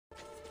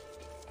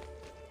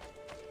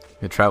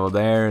We travel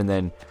there and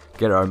then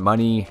get our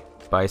money,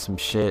 buy some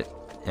shit,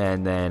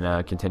 and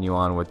then continue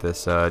on with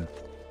this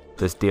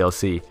this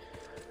DLC.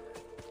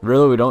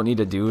 Really, we don't need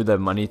to do the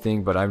money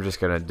thing, but I'm just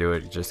gonna do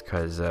it just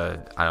cause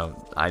I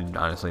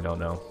honestly don't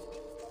know.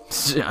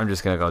 I'm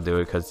just gonna go do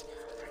it cause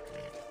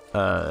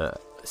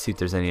see if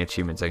there's any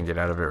achievements I can get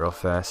out of it real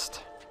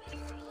fast.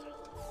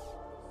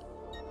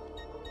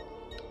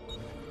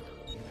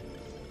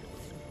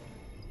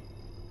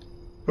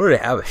 We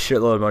already have a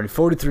shitload of money,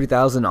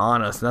 43,000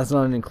 on us, and that's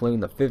not including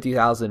the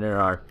 50,000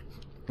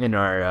 in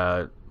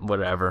our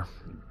whatever,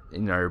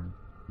 in our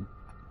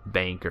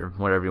bank or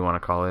whatever you want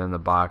to call it, in the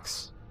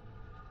box.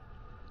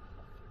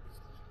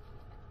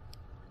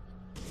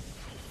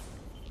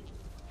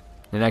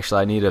 And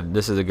actually,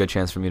 this is a good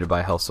chance for me to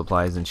buy health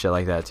supplies and shit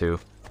like that too.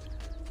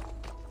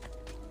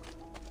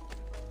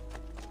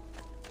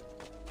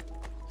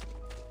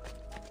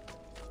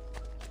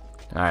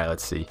 Alright,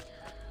 let's see.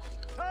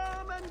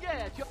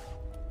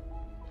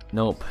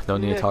 Nope,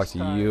 don't need to talk to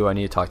you. I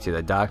need to talk to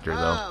the doctor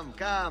though.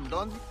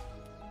 Don't.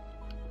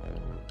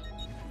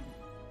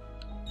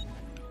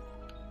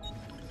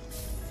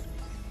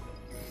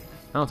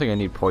 I don't think I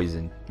need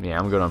poison. Yeah,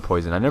 I'm good on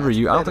poison. I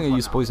don't think I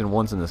used poison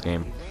once in this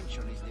game.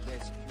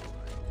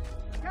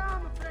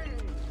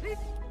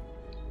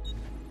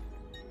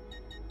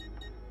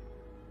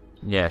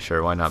 Yeah,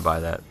 sure, why not buy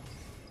that?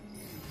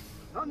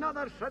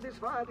 Another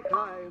satisfied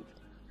client.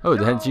 Oh,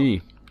 the head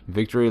G.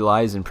 Victory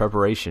lies in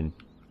preparation.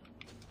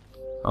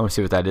 I want to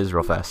see what that is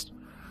real fast.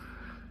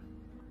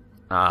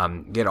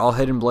 Get all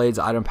hidden blades,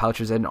 item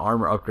pouches, and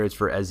armor upgrades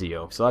for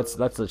Ezio. So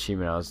that's the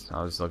achievement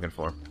I was looking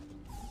for.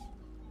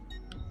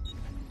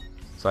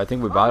 So I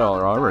think we bought all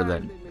our armor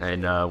then,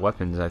 and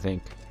weapons. I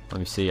think. Let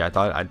me see. I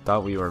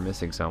thought we were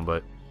missing some,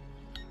 but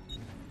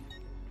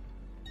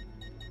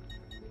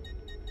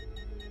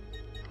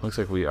looks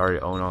like we already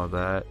own all of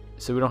that.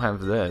 So we don't have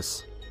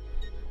this.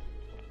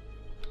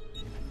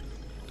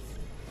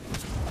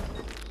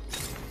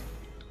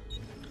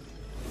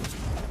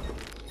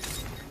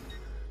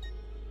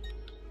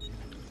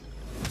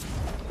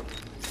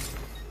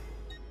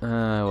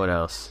 What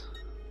else?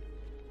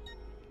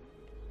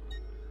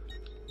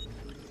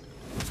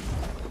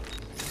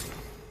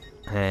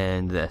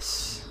 And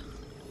this.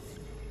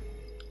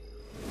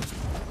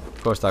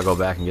 Of course, I'll go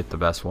back and get the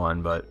best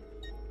one, but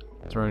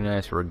it's really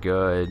nice. We're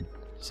good.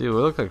 See, it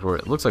looks like we're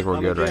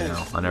good right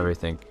now on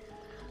everything.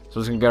 So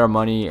we're just gonna get our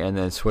money and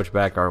then switch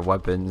back our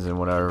weapons and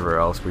whatever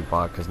else we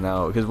bought.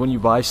 Because when you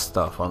buy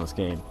stuff on this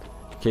game,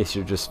 in case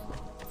you're just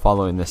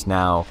following this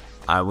now,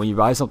 when you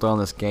buy something on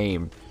this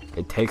game,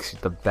 it takes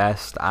the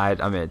best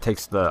item. It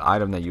takes the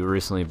item that you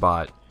recently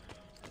bought.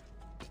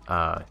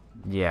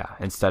 Yeah,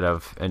 instead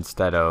of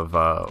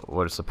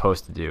what it's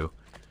supposed to do.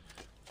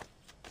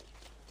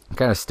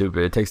 Kind of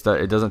stupid.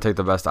 It doesn't take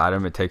the best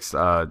item. It takes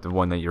the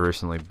one that you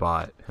recently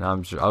bought. And I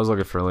was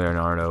looking for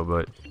Leonardo,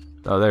 but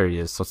oh, there he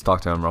is. Let's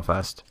talk to him real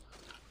fast.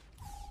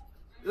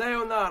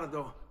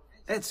 Leonardo.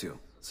 Ezio,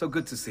 so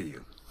good to see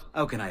you.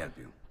 How can I help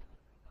you?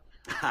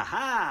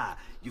 Haha!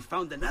 You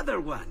found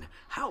another one.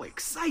 How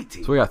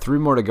exciting! So we got 3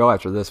 more to go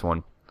after this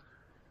one.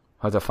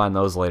 I'll have to find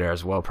those later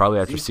as well. Probably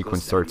after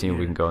sequence 13,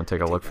 we can go and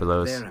take a look for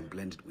those. There and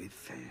blend it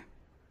with.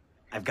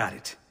 I've got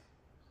it.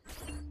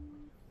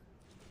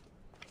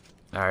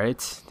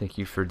 Alright, thank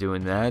you for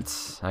doing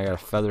that. I got a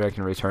feather I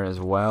can return as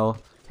well.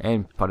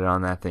 And put it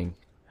on that thing.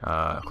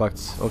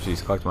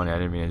 Collect money. I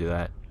didn't mean to do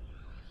that.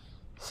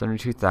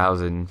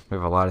 72,000. We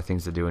have a lot of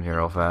things to do in here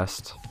real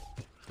fast.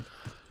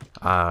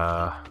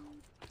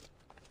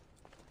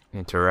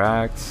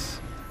 Interact.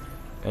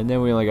 And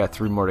then we only got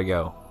 3 more to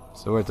go.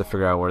 So we have to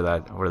figure out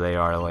where they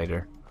are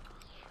later.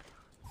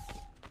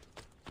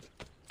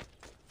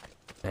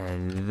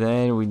 And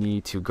then we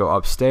need to go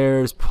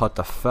upstairs, put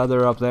the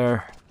feather up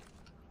there,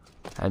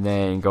 and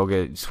then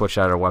go switch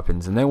out our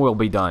weapons, and then we'll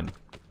be done.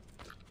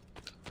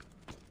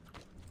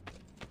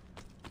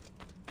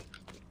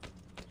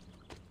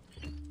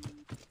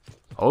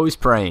 Always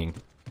praying.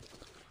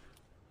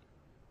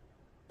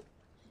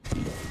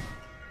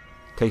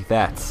 Take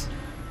that.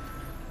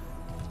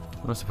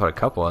 I must have put a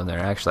couple in there.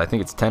 Actually, I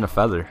think it's 10 a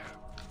feather.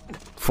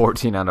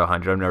 14 out of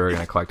 100. I'm never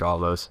going to collect all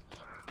those.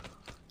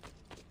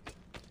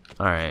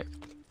 Alright.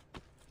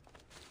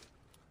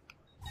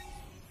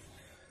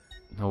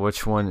 Now,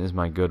 which one is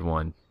my good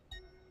one?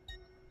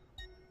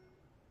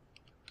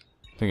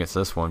 I think it's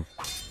this one.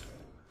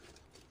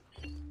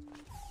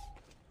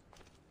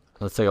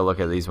 Let's take a look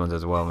at these ones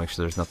as well. Make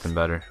sure there's nothing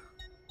better.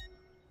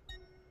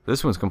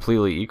 This one's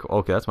completely equal.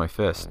 Okay, that's my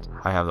fist.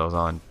 I have those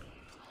on.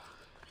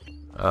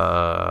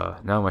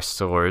 Now my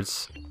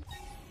swords.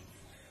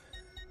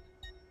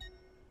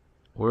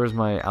 Where's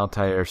my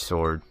Altair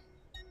sword?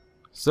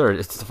 Sir,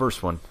 it's the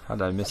first one. How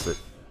did I miss it?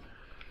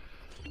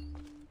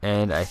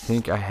 And I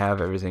think I have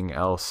everything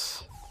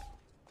else.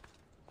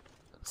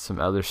 Some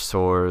other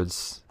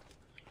swords.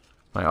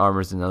 My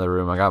armor's in another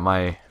room. I got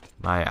my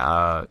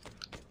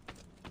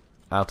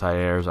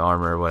Altair's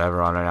armor,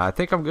 whatever, on right now. I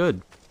think I'm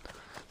good.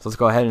 So let's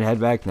go ahead and head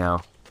back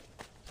now.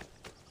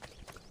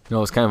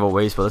 No, it's kind of a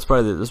waste, but this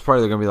is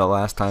probably gonna be the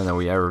last time that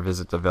we ever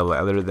visit the villa,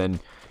 other than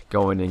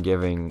going and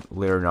giving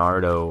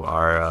Leonardo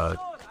our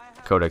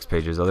codex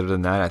pages. Other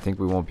than that, I think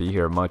we won't be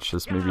here much.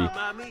 This may be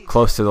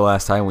close to the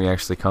last time we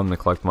actually come to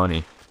collect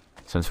money,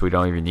 since we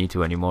don't even need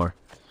to anymore.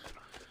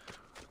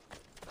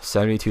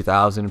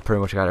 72,000, pretty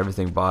much got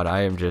everything bought.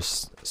 I am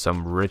just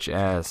some rich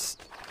ass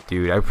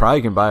dude. I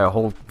probably can buy a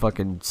whole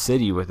fucking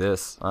city with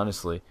this,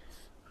 honestly.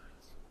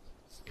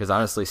 Because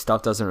honestly,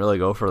 stuff doesn't really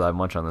go for that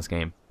much on this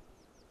game.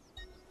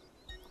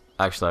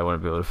 Actually, I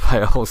wouldn't be able to buy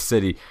a whole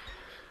city.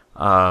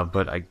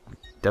 But I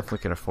definitely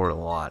can afford a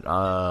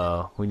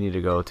lot. We need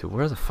to go to...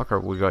 Where the fuck are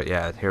we going?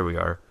 Yeah, here we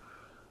are.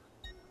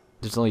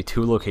 There's only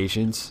 2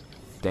 locations.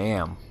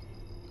 Damn.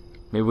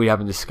 Maybe we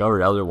haven't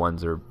discovered other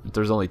ones. Or if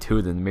there's only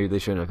 2, then maybe they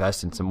should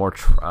invest in some more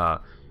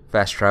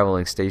fast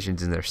traveling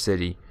stations in their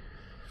city.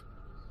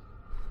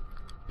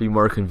 Be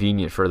more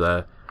convenient for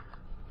the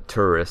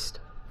tourist.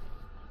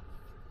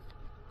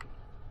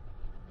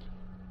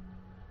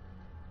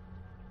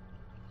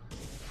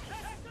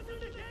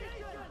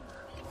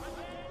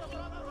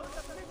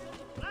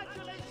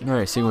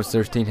 Alright, sequence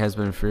 13 has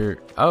been for...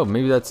 Oh,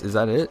 maybe that's... Is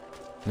that it?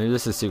 Maybe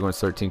this is sequence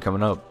 13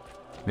 coming up.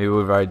 Maybe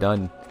we've already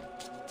done...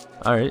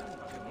 Alright.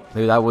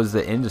 Maybe that was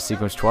the end of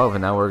sequence 12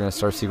 and now we're going to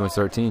start sequence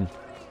 13.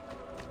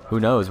 Who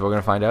knows? We're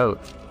going to find out.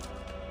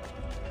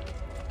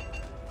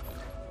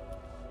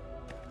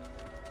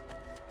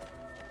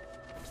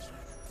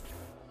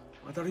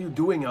 What are you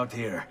doing out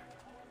here?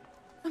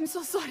 I'm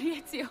so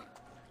sorry, Ezio.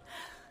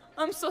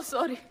 I'm so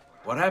sorry.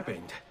 What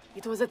happened?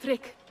 It was a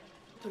trick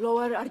to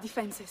lower our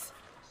defenses.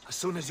 As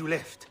soon as you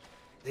left,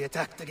 they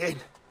attacked again.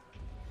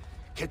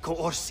 Keko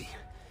Orsi,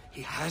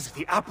 he has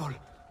the apple.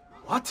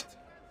 What?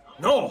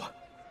 No!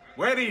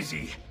 Where is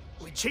he?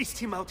 We chased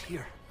him out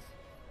here.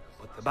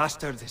 But the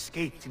bastards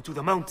escaped into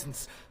the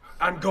mountains.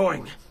 I'm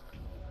going.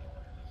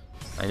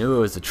 I knew it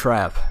was a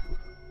trap.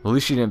 At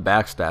least she didn't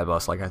backstab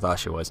us like I thought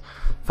she was.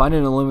 Find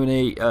and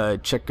eliminate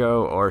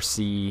Checo or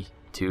C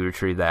to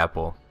retrieve the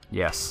apple.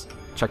 Yes.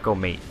 Checo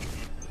mate.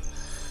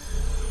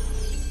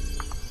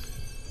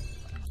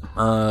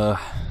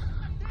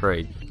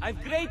 Great.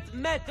 I've great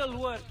metal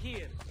work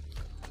here.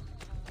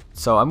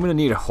 So I'm gonna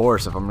need a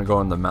horse if I'm gonna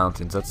go in the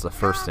mountains. That's the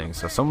first thing.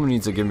 So someone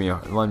needs to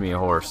lend me a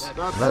horse. Is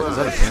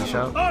that a paint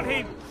shop?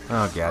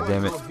 Oh god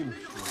damn it!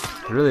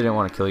 I really didn't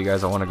want to kill you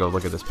guys. I want to go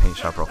look at this paint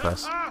shop real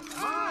fast.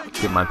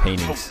 Get my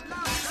paintings.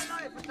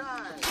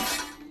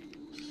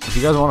 If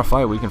you guys want to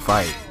fight, we can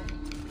fight.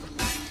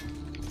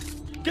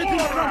 Get in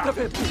front of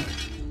him!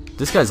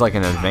 This guy's like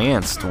an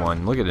advanced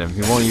one. Look at him.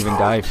 He won't even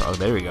die. Oh,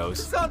 there he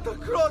goes. What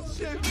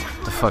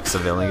the fuck,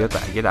 civilian?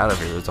 Get out of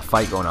here. There's a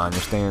fight going on.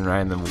 You're standing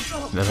right in the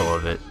middle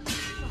of it.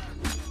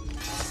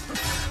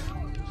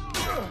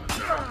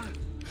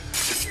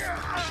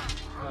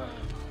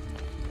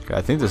 Okay,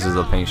 I think this is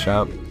a paint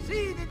shop.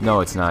 No,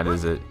 it's not,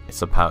 is it?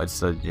 It's a pow.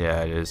 It's a...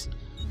 Yeah, it is.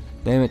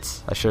 Damn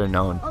it. I should have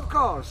known. Of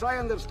course, I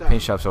understand.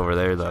 Paint shop's over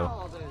there,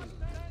 though.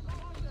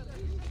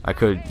 I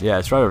could... Yeah,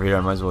 it's right over here.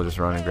 I might as well just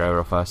run and grab it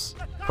real fast.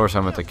 Of course,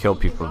 I'm going to have to kill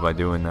people by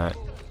doing that.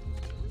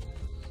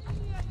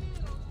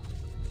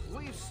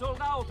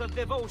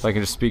 If I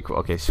can just speak...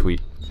 Okay, sweet.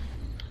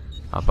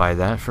 I'll buy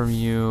that from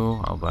you.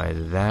 I'll buy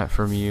that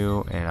from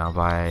you. And I'll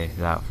buy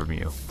that from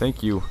you.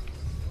 Thank you.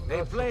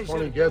 A pleasure.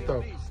 Wait a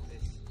minute.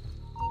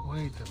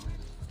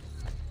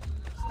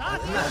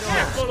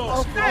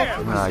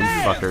 Ah, you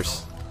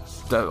fuckers.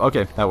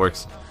 Okay, that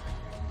works.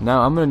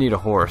 Now I'm gonna need a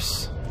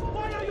horse.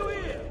 Why are you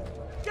here?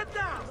 Get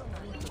down!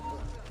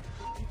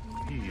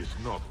 He is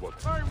not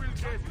what I will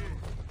get him.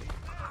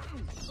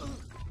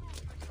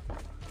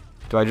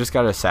 Do I just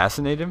gotta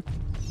assassinate him?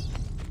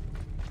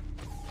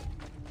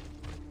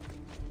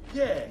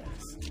 Yes.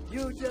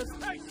 You just...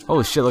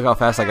 Holy shit, look how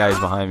fast that guy is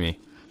behind me.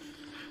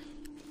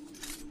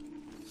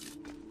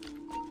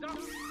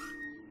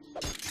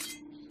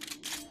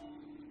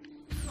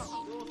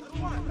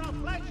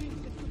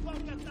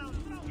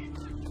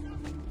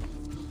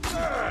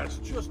 Yes,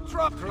 just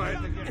drop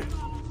right again.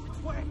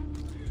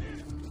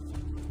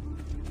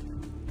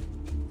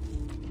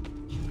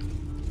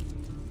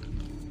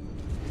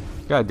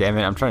 God damn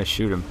it, I'm trying to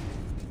shoot him.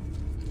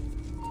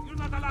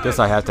 Guess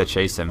I have to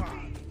chase him.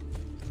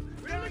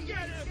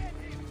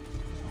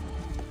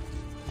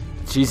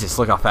 Jesus,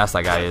 look how fast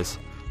that guy is.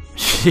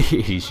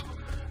 Sheesh.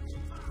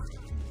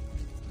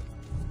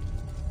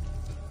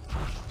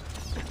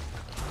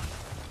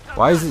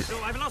 Why is it...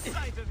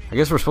 I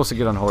guess we're supposed to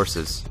get on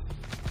horses.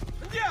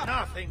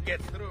 Nothing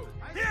gets through.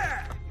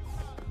 Yeah.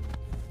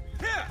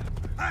 Here.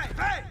 Hey,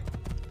 hey.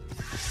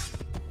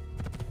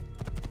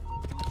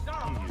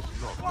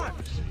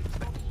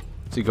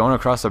 Is he going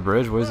across the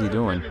bridge? What is he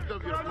doing?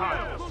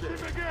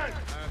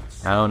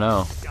 I don't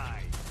know.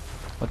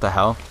 What the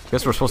hell?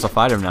 Guess we're supposed to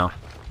fight him now.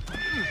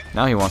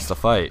 Now he wants to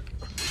fight.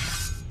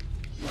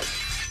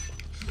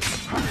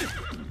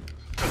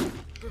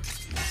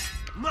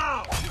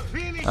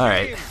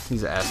 Alright,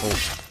 he's an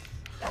asshole.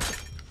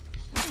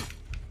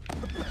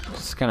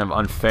 It's kind of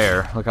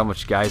unfair. Look how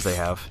much guys they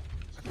have.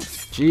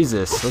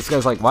 Jesus, this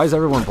guy's like, why is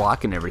everyone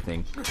blocking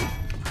everything?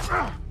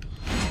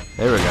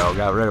 There we go.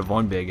 Got rid of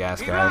one big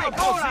ass guy.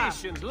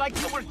 Positions like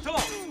our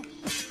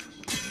dogs.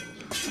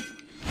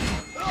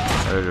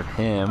 Got rid of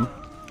him.